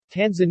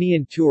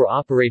Tanzanian tour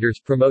operators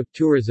promote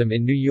tourism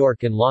in New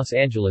York and Los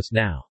Angeles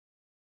now.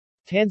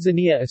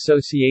 Tanzania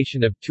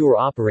Association of Tour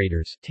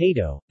Operators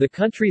 (TATO), the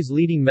country's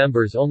leading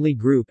members-only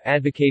group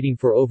advocating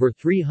for over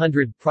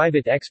 300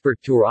 private expert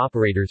tour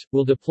operators,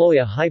 will deploy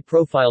a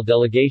high-profile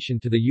delegation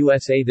to the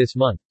USA this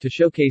month, to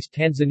showcase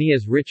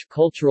Tanzania's rich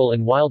cultural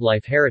and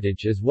wildlife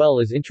heritage as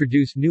well as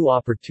introduce new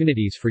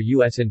opportunities for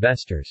U.S.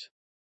 investors.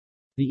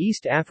 The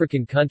East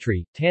African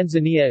country,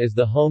 Tanzania is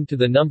the home to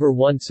the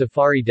 #1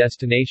 safari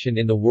destination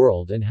in the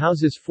world and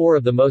houses 4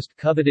 of the most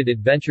coveted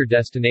adventure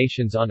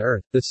destinations on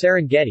Earth, the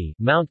Serengeti,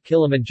 Mount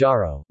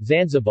Kilimanjaro,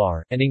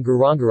 Zanzibar, and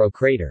Ngorongoro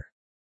Crater.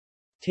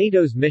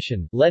 TATO's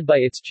mission, led by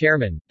its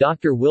chairman,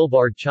 Dr.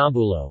 Wilbard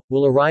Chambulo,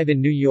 will arrive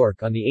in New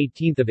York on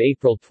 18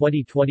 April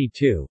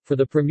 2022, for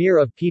the premiere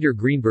of Peter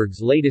Greenberg's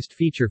latest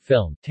feature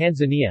film,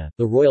 Tanzania,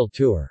 The Royal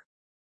Tour.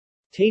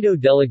 TATO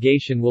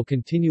delegation will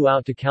continue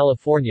out to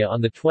California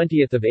on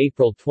 20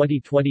 April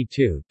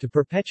 2022, to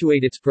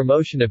perpetuate its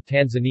promotion of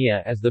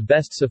Tanzania as the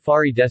best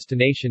safari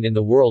destination in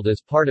the world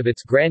as part of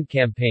its grand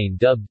campaign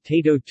dubbed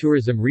TATO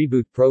Tourism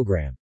Reboot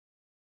Program.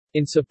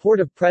 In support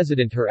of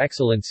President Her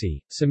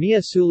Excellency, Samia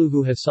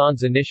Suluhu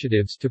Hassan's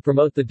initiatives to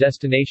promote the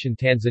destination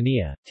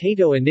Tanzania,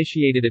 TATO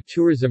initiated a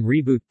tourism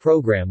reboot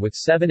program with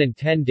 7 and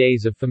 10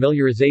 days of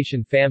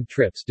familiarization fam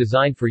trips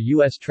designed for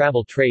U.S.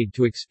 travel trade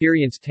to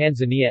experience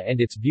Tanzania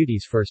and its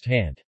beauties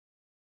firsthand.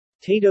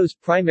 TATO's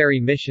primary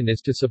mission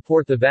is to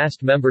support the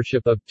vast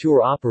membership of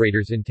tour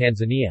operators in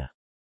Tanzania.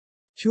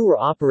 Tour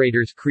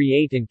operators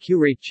create and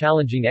curate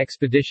challenging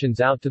expeditions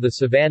out to the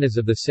savannas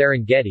of the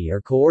Serengeti or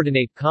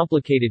coordinate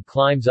complicated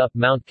climbs up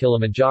Mount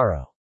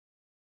Kilimanjaro.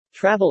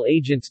 Travel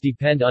agents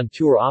depend on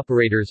tour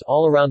operators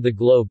all around the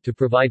globe to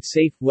provide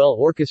safe,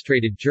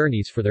 well-orchestrated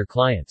journeys for their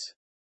clients.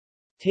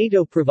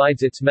 TATO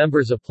provides its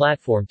members a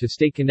platform to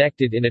stay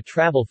connected in a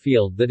travel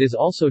field that is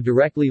also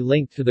directly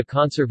linked to the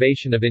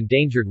conservation of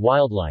endangered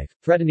wildlife,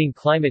 threatening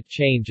climate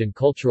change and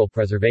cultural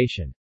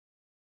preservation.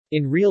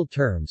 In real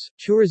terms,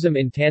 tourism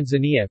in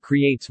Tanzania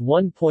creates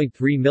 1.3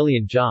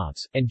 million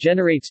jobs, and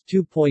generates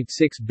 $2.6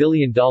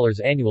 billion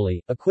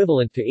annually,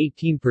 equivalent to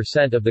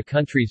 18% of the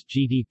country's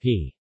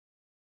GDP.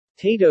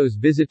 TATO's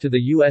visit to the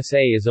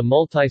USA is a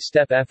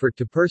multi-step effort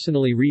to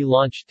personally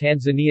relaunch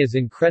Tanzania's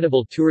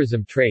incredible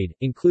tourism trade,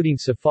 including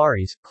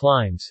safaris,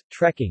 climbs,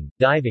 trekking,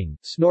 diving,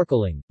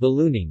 snorkeling,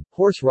 ballooning,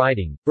 horse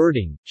riding,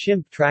 birding,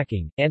 chimp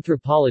tracking,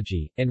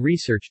 anthropology, and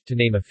research, to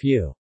name a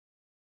few.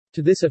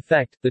 To this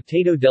effect, the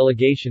TATO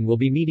delegation will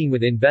be meeting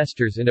with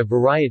investors in a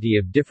variety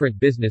of different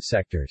business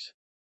sectors.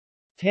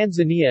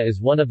 Tanzania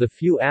is one of the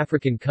few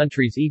African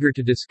countries eager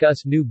to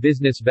discuss new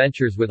business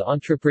ventures with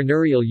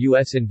entrepreneurial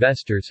U.S.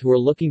 investors who are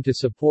looking to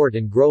support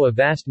and grow a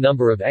vast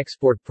number of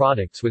export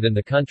products within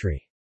the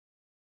country.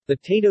 The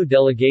TATO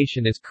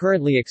delegation is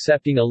currently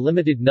accepting a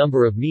limited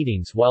number of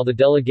meetings while the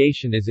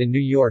delegation is in New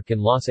York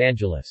and Los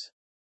Angeles.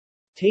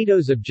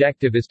 TATO's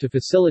objective is to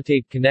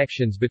facilitate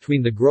connections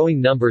between the growing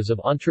numbers of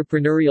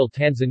entrepreneurial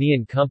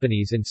Tanzanian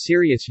companies and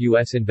serious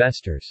U.S.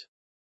 investors.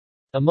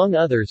 Among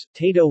others,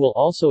 TATO will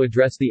also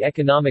address the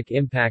economic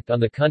impact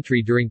on the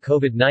country during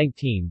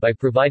COVID-19 by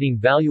providing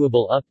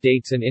valuable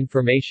updates and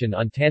information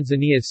on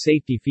Tanzania's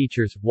safety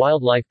features,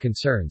 wildlife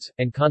concerns,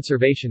 and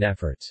conservation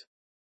efforts.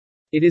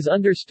 It is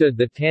understood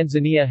that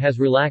Tanzania has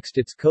relaxed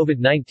its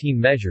COVID-19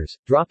 measures,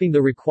 dropping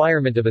the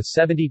requirement of a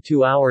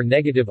 72-hour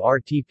negative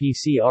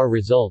RT-PCR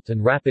result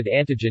and rapid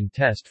antigen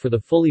test for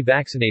the fully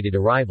vaccinated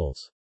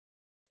arrivals.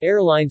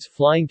 Airlines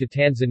flying to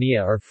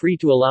Tanzania are free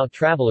to allow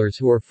travelers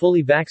who are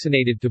fully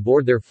vaccinated to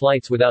board their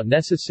flights without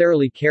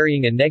necessarily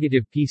carrying a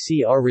negative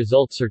PCR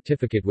result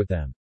certificate with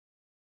them.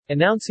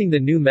 Announcing the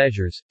new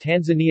measures,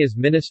 Tanzania's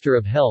Minister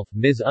of Health,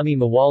 Ms. Umi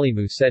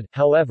Mwalimu said,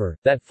 however,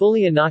 that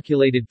fully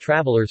inoculated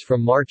travelers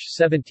from March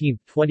 17,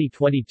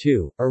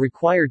 2022, are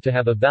required to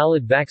have a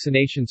valid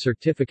vaccination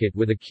certificate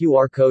with a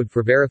QR code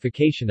for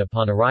verification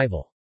upon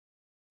arrival.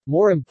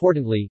 More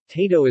importantly,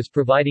 TATO is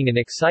providing an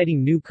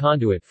exciting new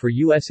conduit for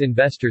U.S.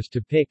 investors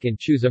to pick and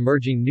choose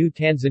emerging new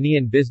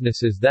Tanzanian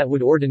businesses that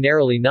would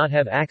ordinarily not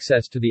have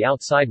access to the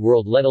outside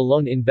world, let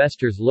alone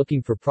investors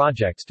looking for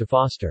projects to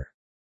foster.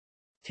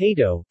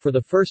 TATO, for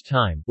the first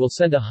time, will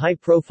send a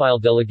high-profile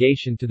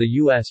delegation to the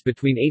U.S.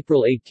 between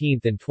April 18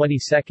 and 22,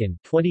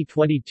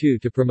 2022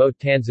 to promote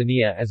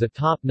Tanzania as a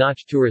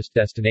top-notch tourist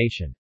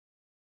destination.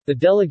 The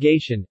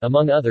delegation,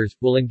 among others,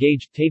 will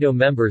engage TATO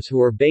members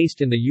who are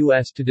based in the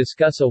U.S. to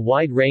discuss a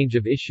wide range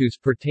of issues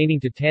pertaining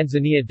to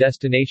Tanzania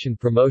destination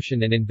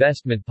promotion and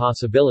investment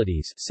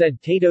possibilities, said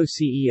TATO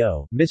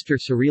CEO, Mr.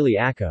 Sirili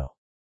Ako.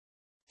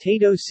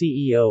 TATO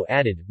CEO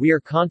added, "We are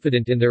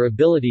confident in their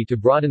ability to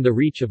broaden the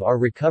reach of our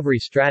recovery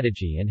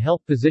strategy and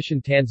help position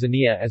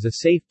Tanzania as a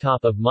safe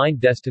top-of-mind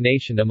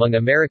destination among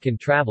American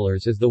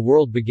travelers as the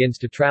world begins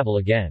to travel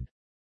again."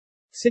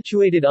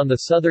 Situated on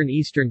the southern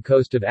eastern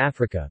coast of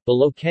Africa,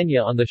 below Kenya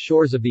on the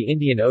shores of the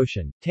Indian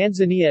Ocean,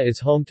 Tanzania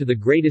is home to the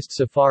greatest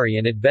safari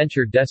and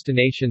adventure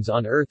destinations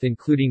on Earth,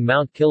 including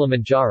Mount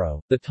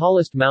Kilimanjaro, the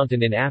tallest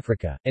mountain in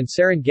Africa, and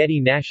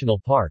Serengeti National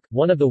Park,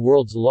 one of the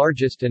world's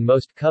largest and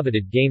most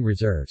coveted game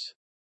reserves.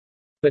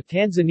 But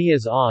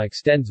Tanzania's awe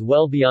extends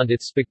well beyond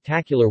its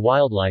spectacular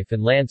wildlife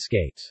and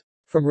landscapes.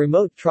 From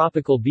remote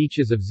tropical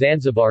beaches of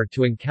Zanzibar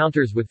to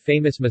encounters with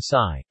famous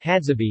Maasai,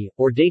 Hadzabe,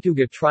 or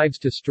Datuga tribes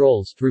to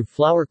strolls through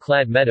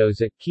flower-clad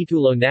meadows at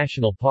Kitulo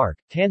National Park,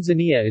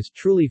 Tanzania is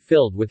truly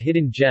filled with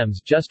hidden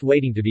gems just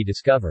waiting to be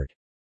discovered.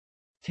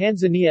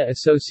 Tanzania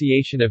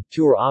Association of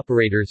Tour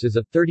Operators is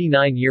a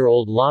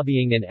 39-year-old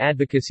lobbying and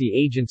advocacy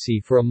agency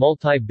for a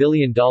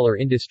multi-billion-dollar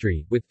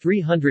industry, with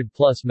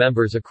 300-plus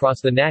members across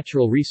the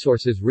natural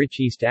resources-rich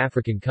East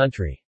African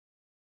country.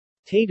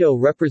 TATO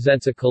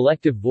represents a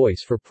collective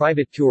voice for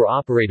private tour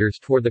operators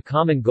toward the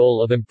common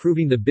goal of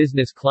improving the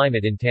business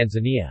climate in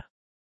Tanzania.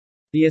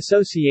 The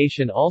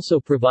association also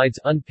provides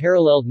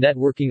unparalleled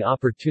networking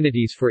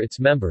opportunities for its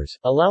members,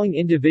 allowing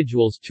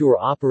individuals, tour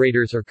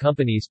operators or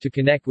companies to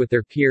connect with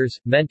their peers,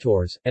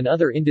 mentors, and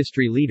other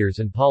industry leaders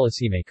and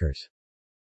policymakers.